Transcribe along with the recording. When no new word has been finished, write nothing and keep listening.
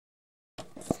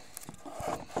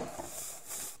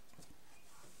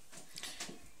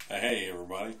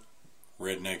everybody.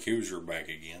 Redneck Hoosier back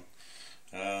again.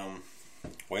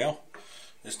 Well,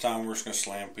 this time we're just going to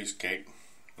slam a piece of cake.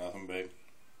 Nothing big.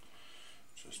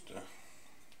 Just a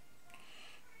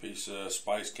piece of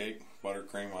spice cake,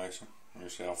 buttercream icing.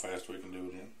 Here's how fast we can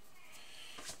do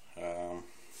it in.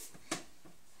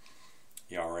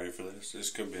 Y'all ready for this? This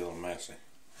could be a little messy.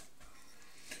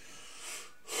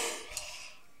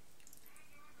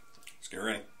 Let's get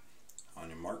ready. On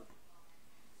your mark.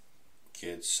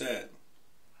 Get set.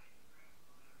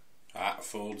 I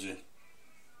fooled you.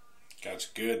 Got you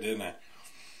good, didn't I?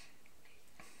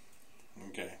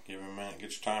 Okay, give me a minute.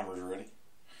 Get your timers ready.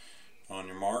 On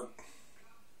your mark.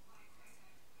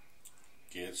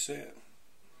 Get set.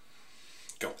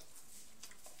 Go.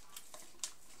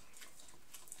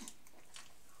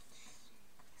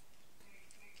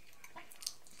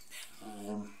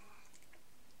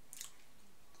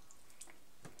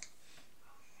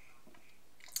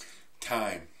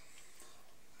 Time.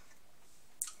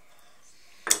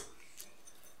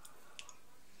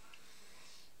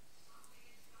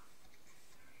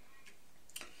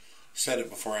 Said it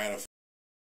before I had a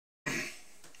it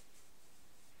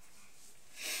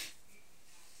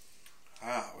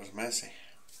was messy.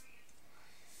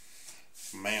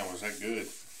 Man, was that good.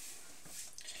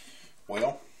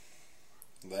 Well,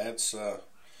 that's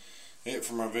it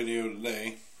for my video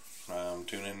today.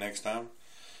 Tune in next time,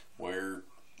 where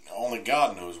only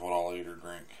God knows what I'll eat or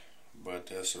drink. But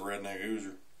that's the Redneck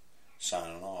Hoosier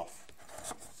signing off.